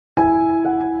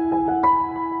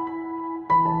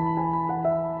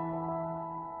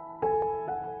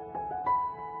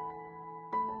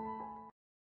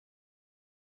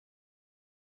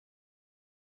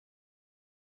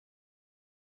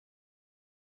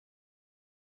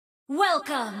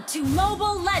Welcome to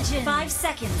Mobile Legends! 5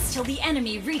 seconds till the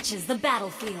enemy reaches the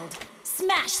battlefield.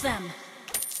 Smash them!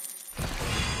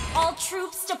 All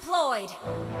troops deployed!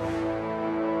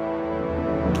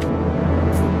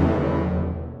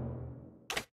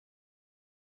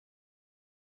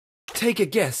 Take a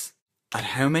guess at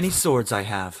how many swords I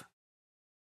have.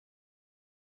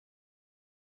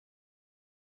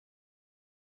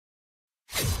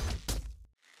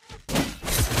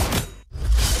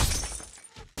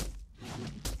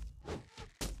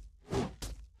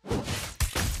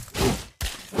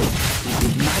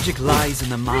 Magic lies in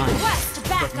the mind,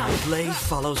 but my blade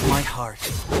follows my heart.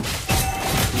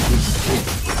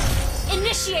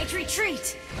 Initiate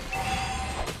retreat!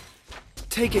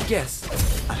 Take a guess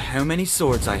at how many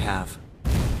swords I have.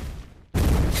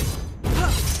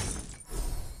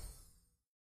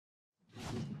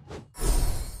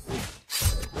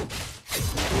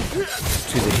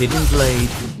 To the hidden blade,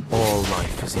 all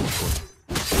life is equal.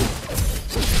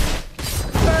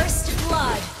 First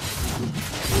blood!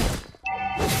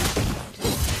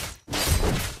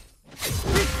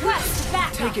 Request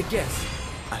backup! Take a guess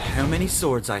at how many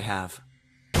swords I have.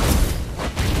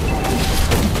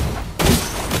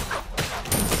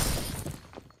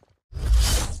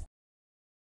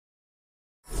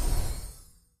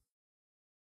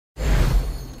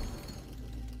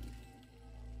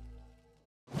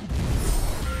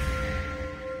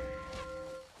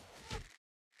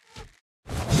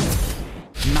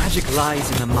 Magic lies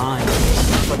in the mind,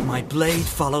 but my blade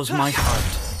follows my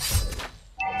heart.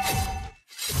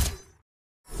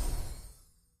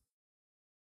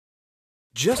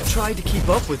 Just try to keep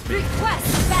up with me.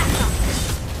 Request backup!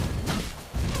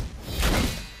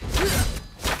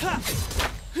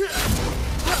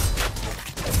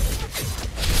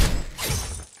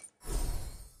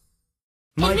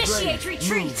 My Initiate blade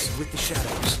retreat! moves with the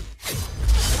shadows.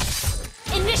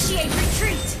 Initiate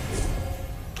retreat!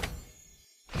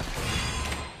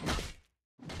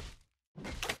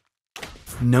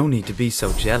 No need to be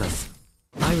so jealous.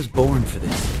 I was born for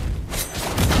this.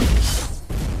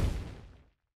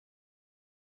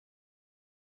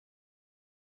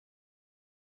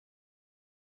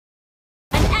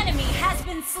 An enemy has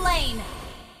been slain!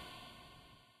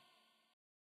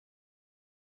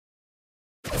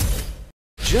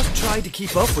 Just try to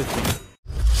keep up with me.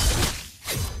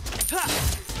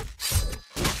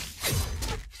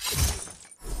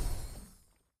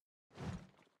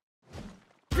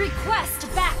 Request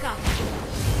backup!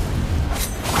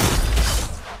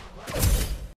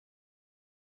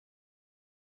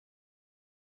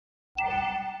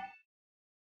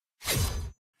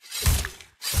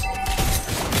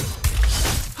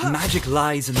 Magic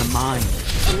lies in the mind.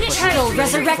 Turtle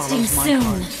resurrecting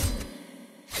soon!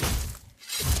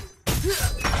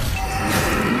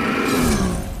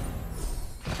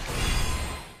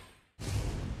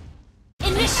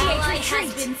 Initiate retreat!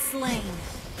 Has been slain.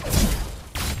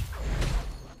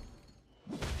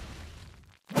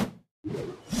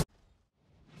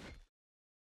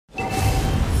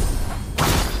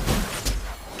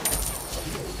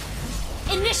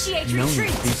 Initiate No retreat!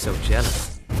 need to be so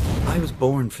jealous. I was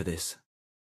born for this.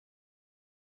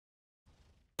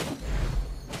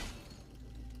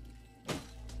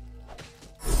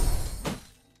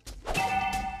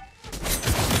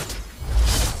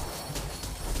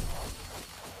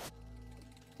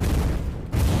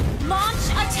 Launch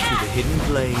To the attack! hidden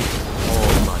blade,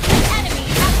 all life. An enemy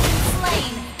has been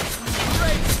slain!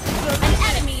 An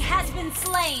enemy has been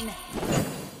slain!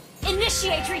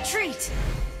 Initiate retreat!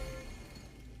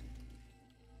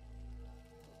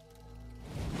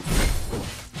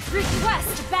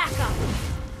 Request backup!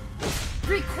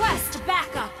 Request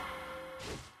backup!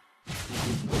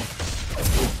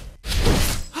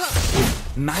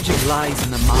 Magic lies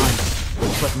in the mind,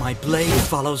 but my blade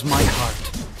follows my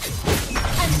heart.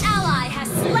 An ally has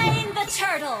slain the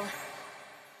turtle!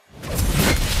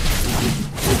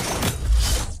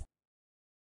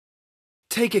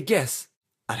 Take a guess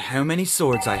at how many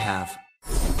swords I have.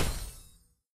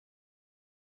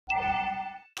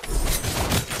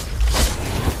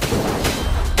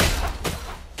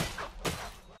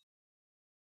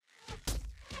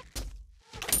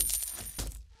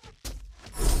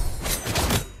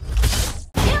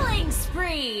 Killing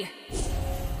spree!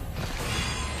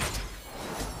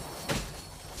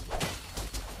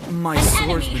 My An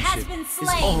enemy has swordsmanship been is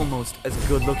slain. almost as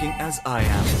good looking as I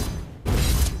am.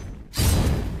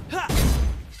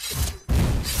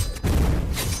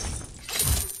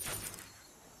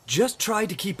 Just try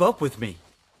to keep up with me.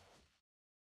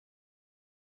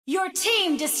 Your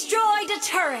team destroyed a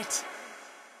turret!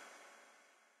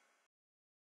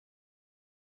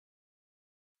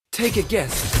 Take a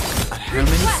guess at how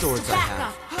many swords I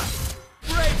have.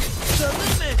 Break the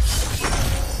limit!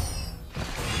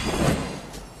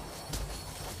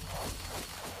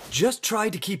 Just try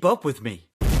to keep up with me.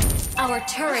 Our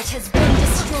turret has been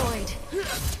destroyed.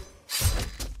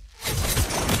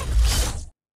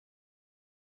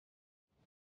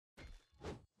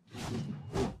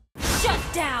 Shut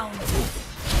down!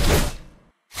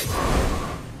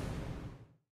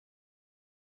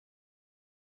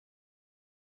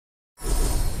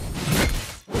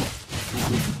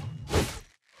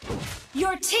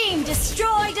 Your team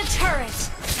destroyed a turret!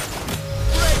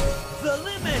 Break the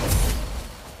limit!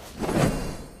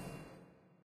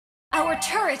 Our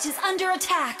turret is under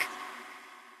attack!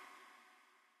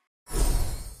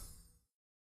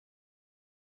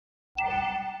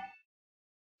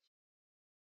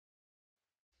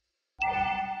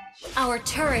 Our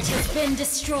turret has been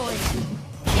destroyed.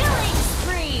 Killing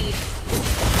spree!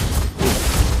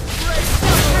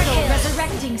 Turtle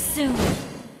resurrecting soon.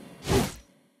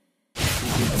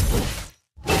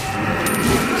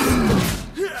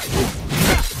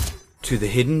 To the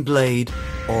hidden blade,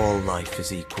 all life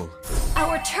is equal.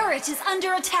 Our turret is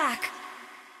under attack.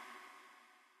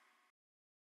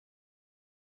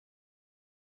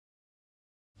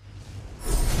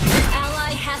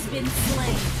 Ally has been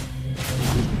slain.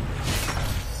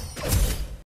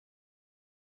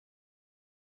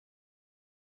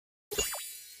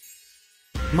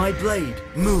 My blade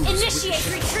moves. Initiate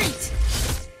retreat!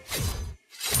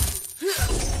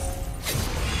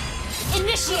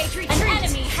 Initiate retreat! An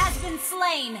enemy has been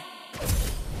slain!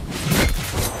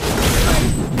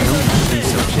 Be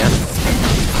so jealous.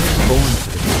 Born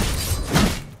for this.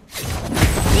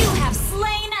 You have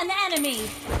slain an enemy!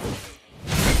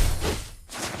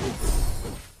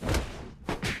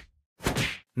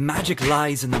 Magic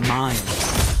lies in the mind,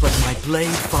 but my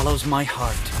blade follows my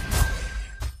heart.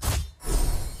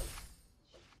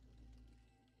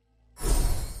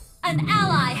 An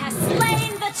ally has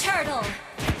slain the turtle!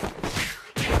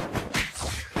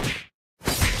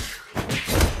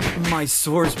 My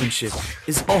swordsmanship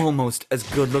is almost as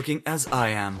good looking as I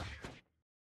am.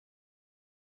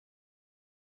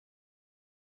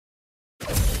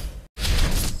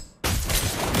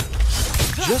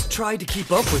 Just try to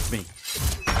keep up with me.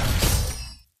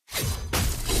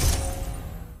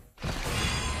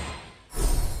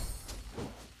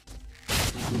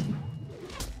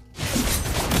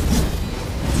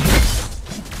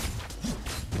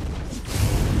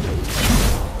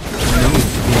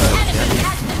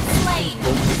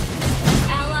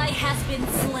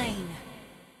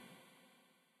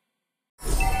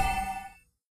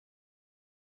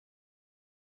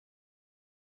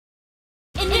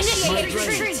 Initiate My blade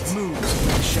retreat! moves in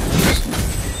the shadows.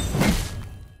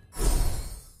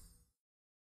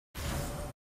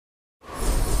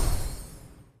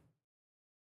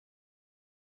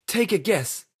 Take a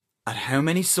guess at how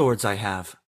many swords I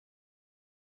have.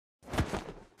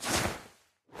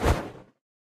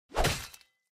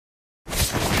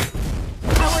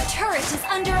 Our turret is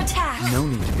under attack! No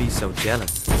need to be so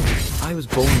jealous. I was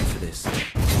born for this.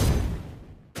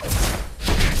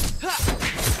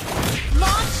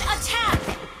 Launch attack!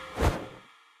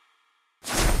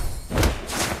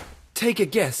 Take a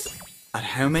guess at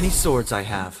how many swords I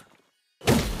have.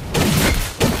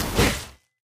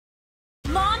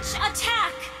 Launch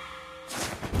attack!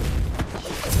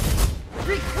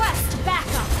 Request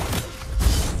backup!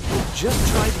 Just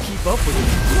try to keep up with me.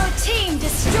 Your team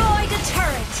destroyed a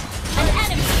turret! An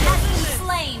enemy has been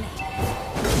slain!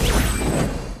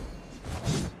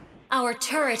 Our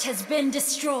turret has been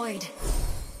destroyed.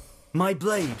 My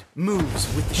blade moves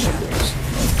with the shadows.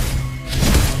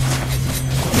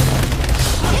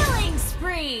 Killing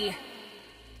spree!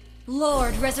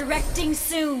 Lord resurrecting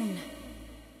soon.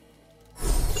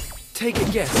 Take a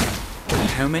guess at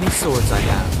how many swords I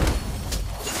have.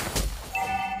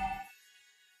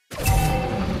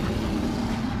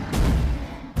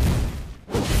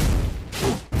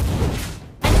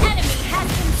 An enemy has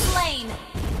been slain.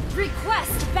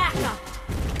 Request backup.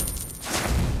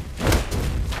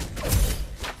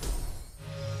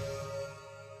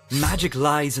 Magic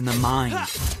lies in the mind,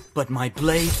 but my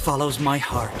blade follows my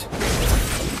heart.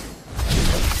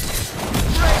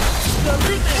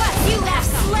 Request you have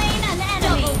slain an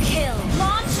enemy. Double kill.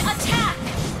 Launch attack.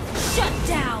 Shut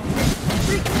down.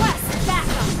 Request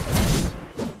backup.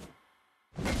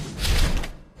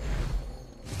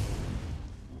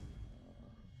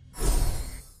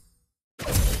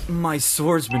 My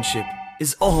swordsmanship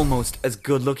is almost as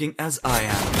good looking as I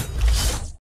am.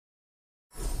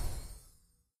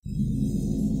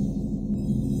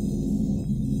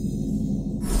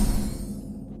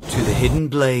 To the hidden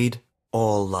blade,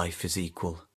 All life is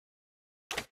equal.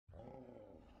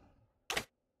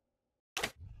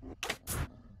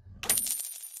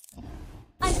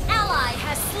 An ally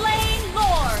has slain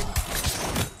Lord!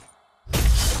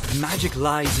 Magic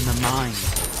lies in the mind,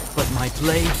 but my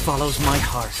blade follows my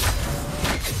heart.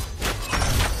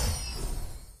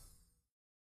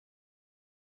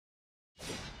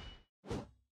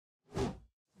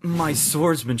 My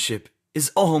swordsmanship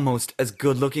is almost as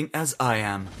good-looking as I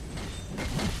am.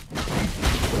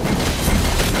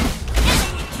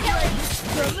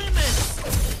 The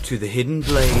limit! To the hidden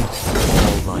blade,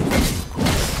 all life is equal.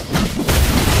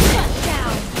 Shut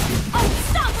down!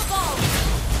 Unstoppable!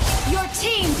 Your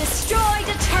team destroyed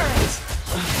a turret!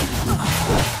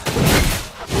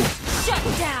 Shut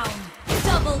down!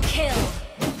 Double kill!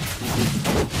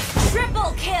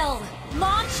 Triple kill!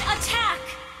 Launch attack!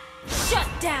 Shut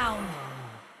down!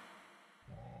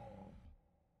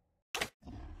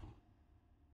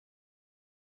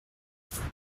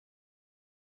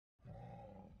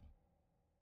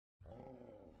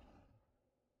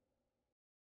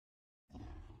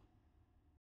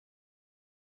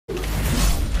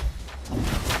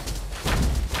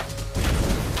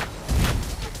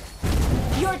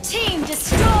 Your team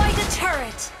destroyed a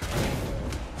turret!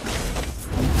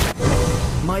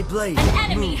 My blade An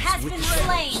enemy moves has with been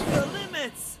shadows. slain! The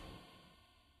limits!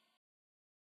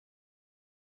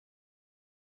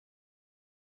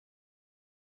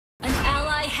 An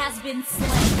ally has been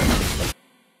slain.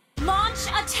 Launch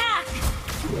attack!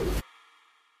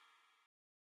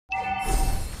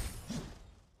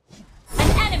 An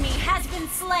enemy has been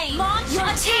slain. Launch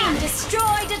Your team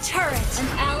destroyed a turret. An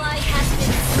ally has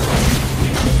been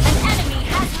slain. An enemy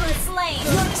has been slain.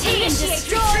 Your team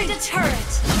destroyed a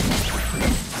turret.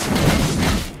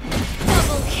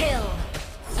 Double kill.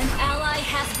 An ally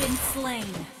has been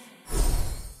slain.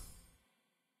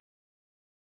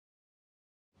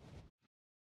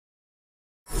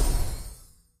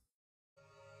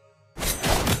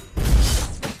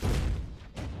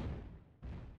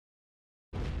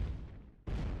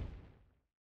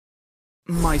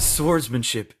 My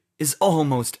swordsmanship is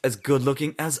almost as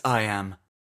good-looking as I am.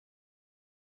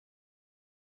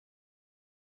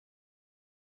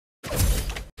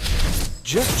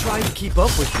 Just try to keep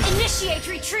up with me. Initiate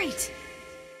retreat!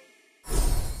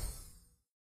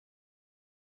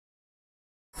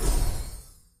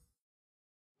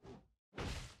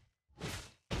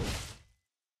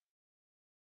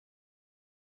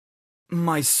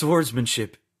 My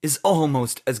swordsmanship is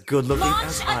almost as good-looking Launch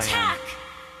as I am. attack!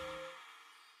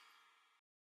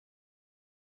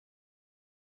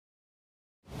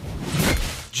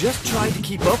 Just try to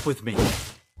keep up with me.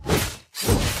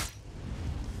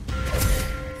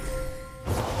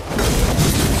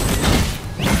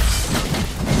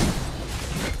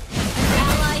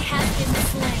 Ally has been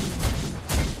slain.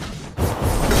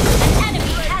 An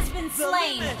enemy has been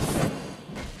slain.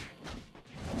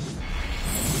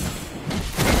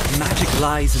 Magic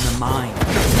lies in the mind,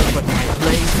 but my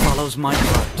blade follows my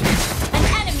heart. An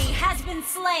enemy has been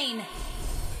slain.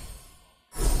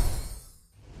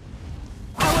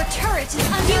 Our turret is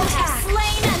under attack. You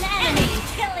have slain an enemy.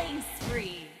 Killing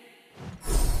spree.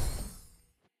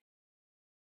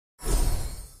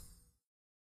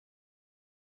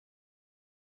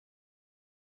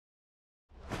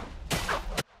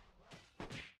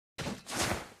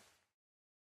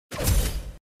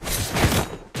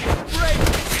 Break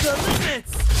the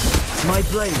limits! My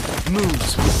blade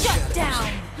moves with Shut shadows. down.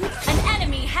 An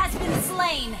enemy has been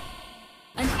slain.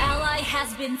 An ally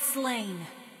has been slain.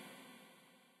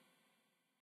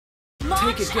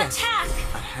 Launch Take a guess attack!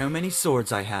 at how many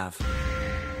swords I have.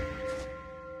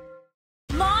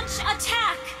 Launch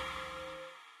attack!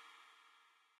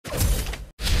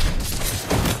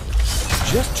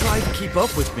 Just try to keep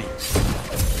up with me.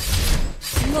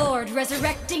 Lord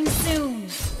resurrecting soon.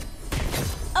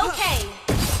 Okay.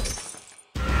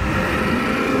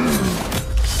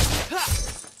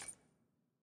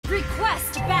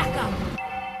 Request backup.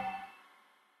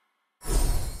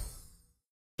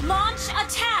 Launch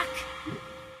attack.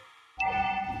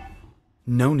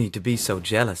 No need to be so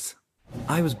jealous.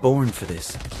 I was born for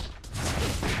this.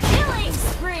 Killing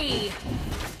spree.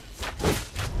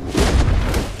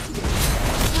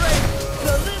 Break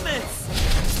the limits!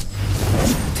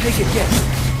 Take a guess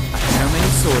at how many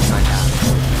swords I have.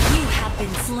 You have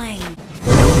been slain.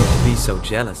 No need to be so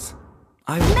jealous.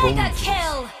 I was born Mega for this.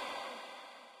 kill.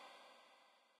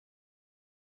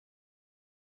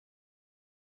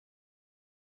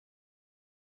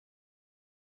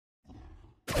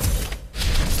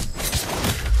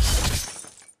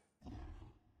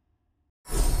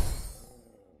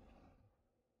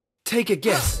 Take a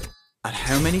guess at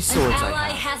how many An swords I ally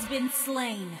have. has been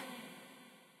slain.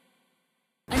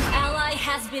 An ally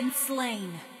has been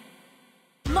slain.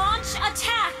 Launch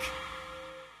attack!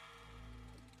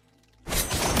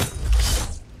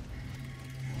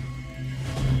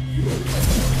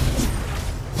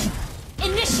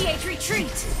 Initiate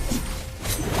retreat!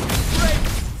 Break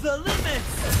the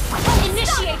limits!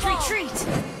 Initiate retreat!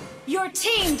 Your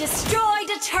team destroyed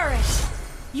a turret!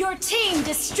 Your team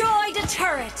destroyed a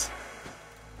turret!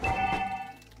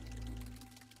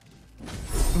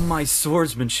 My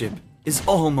swordsmanship is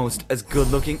almost as good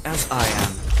looking as I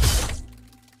am.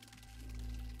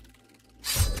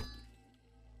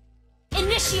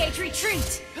 Initiate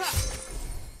retreat!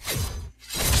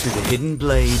 To the hidden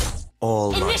blade,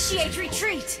 all life is Initiate equal.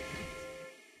 retreat!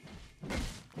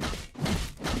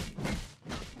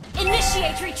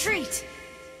 Initiate retreat!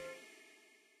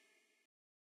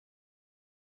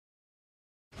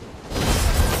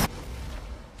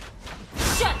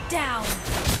 Shut down!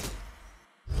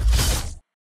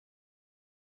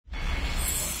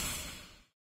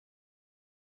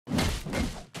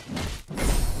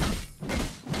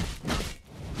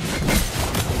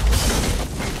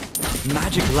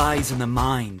 Magic lies in the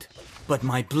mind, but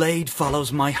my blade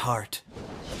follows my heart.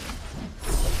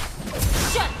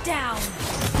 Shut down!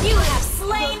 You have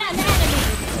slain an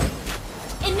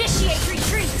enemy! Initiate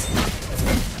retreat!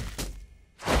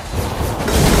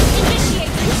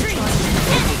 Initiate retreat!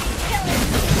 Enemy killing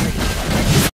spree!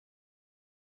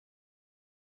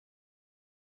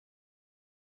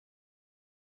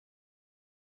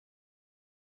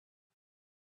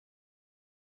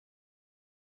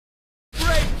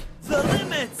 Break the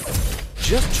limits!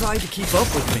 Just try to keep up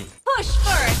with me. Push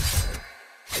first!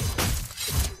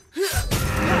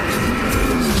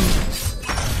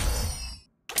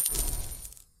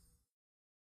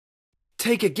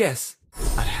 Take a guess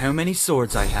at how many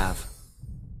swords I have.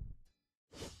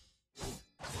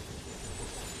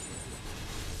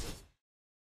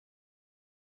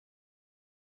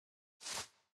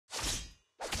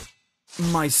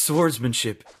 My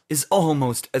swordsmanship is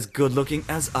almost as good looking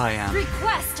as I am.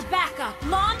 Request backup!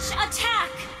 Launch attack!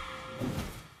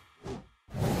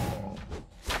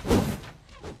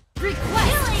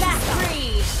 Request backup!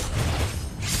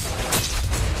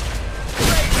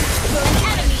 An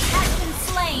enemy has been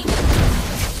slain!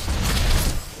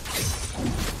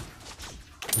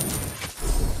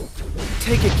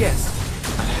 Take a guess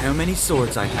at how many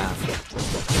swords I have.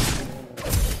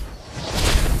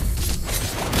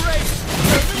 Break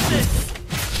the limits!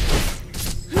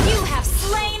 You have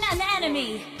slain an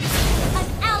enemy! An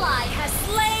ally has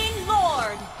slain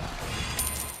Lord!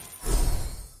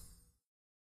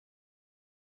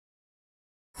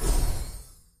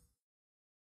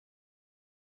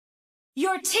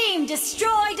 Your team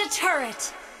destroyed a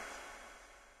turret!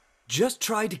 Just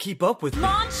try to keep up with me.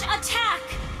 Launch attack!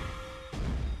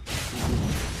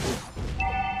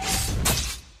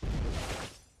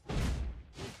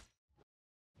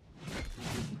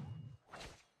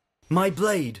 My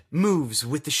blade moves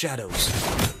with the shadows.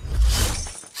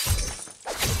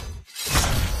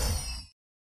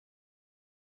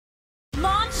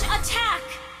 Launch attack!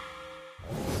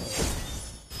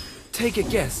 Take a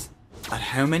guess at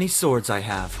how many swords I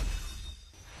have.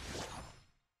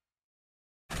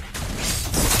 An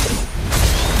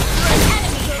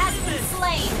enemy has been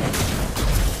slain!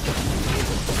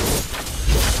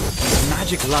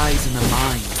 Magic lies in the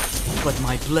mind, but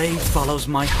my blade follows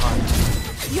my heart.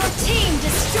 Your team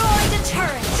destroyed a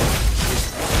turret!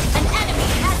 An enemy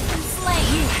has been slain!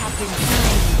 You have been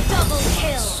slain! Double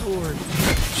kill! Sword.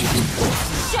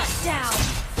 Shut down!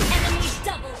 Enemy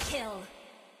double kill!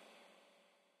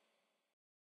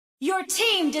 Your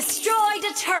team destroyed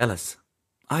a turret! Ellis,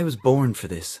 I was born for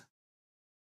this.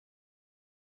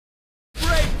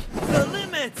 Break the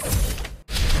limits!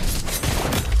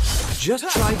 Just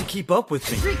try to keep up with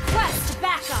me. Request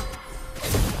backup!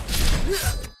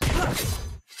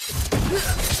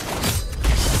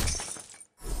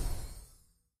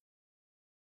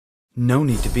 No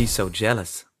need to be so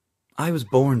jealous. I was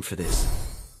born for this.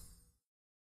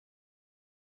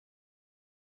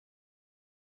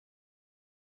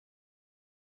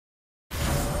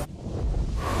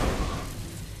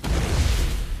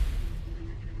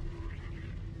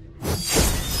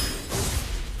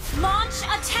 Launch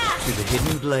attack! To the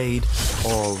hidden blade,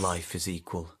 all life is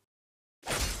equal.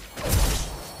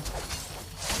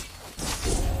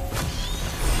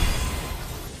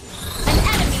 An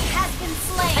enemy has been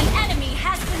slain! An enemy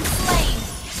has been slain!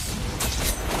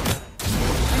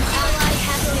 An ally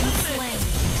has been slain!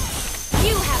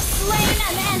 You have slain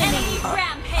an enemy!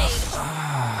 Rampage!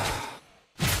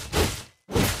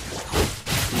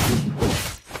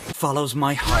 follows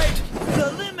my heart. Break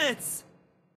the limits!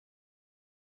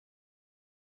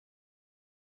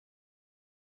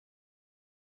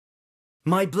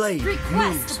 My blade Request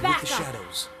moves with the backup.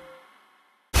 shadows.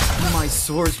 My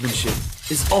swordsmanship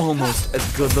is almost as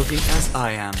good looking as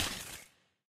I am.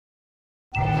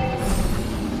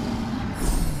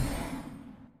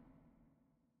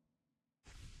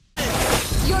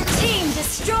 Your team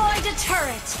destroyed a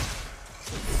turret.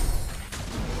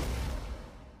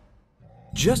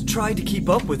 Just try to keep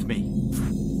up with me.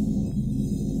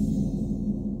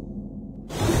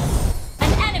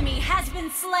 An enemy has been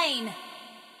slain.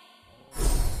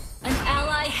 An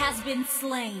ally has been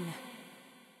slain.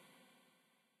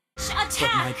 But my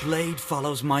Attack! blade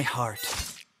follows my heart.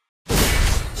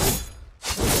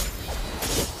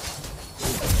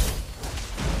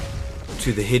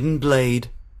 To the hidden blade,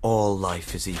 all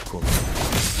life is equal.